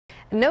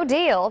No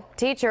deal.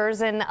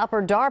 Teachers in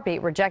Upper Darby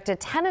reject a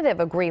tentative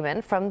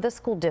agreement from the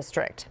school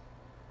district.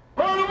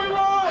 How do we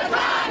want the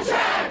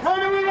contract? How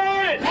do we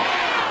want it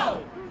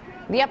now?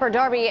 The Upper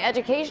Darby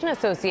Education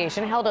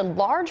Association held a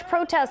large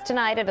protest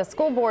tonight at a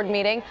school board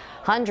meeting.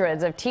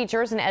 Hundreds of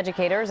teachers and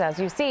educators, as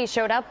you see,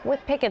 showed up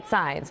with picket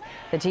signs.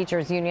 The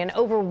teachers union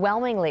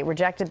overwhelmingly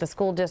rejected the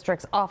school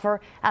district's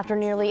offer after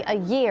nearly a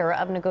year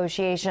of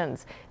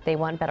negotiations. They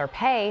want better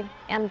pay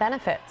and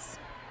benefits.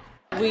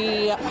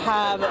 We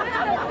have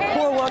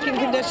poor working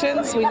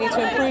conditions. We need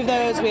to improve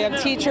those. We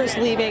have teachers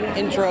leaving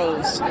in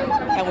droves,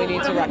 and we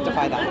need to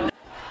rectify that.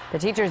 The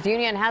teachers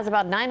union has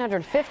about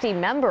 950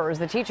 members.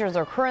 The teachers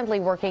are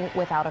currently working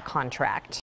without a contract.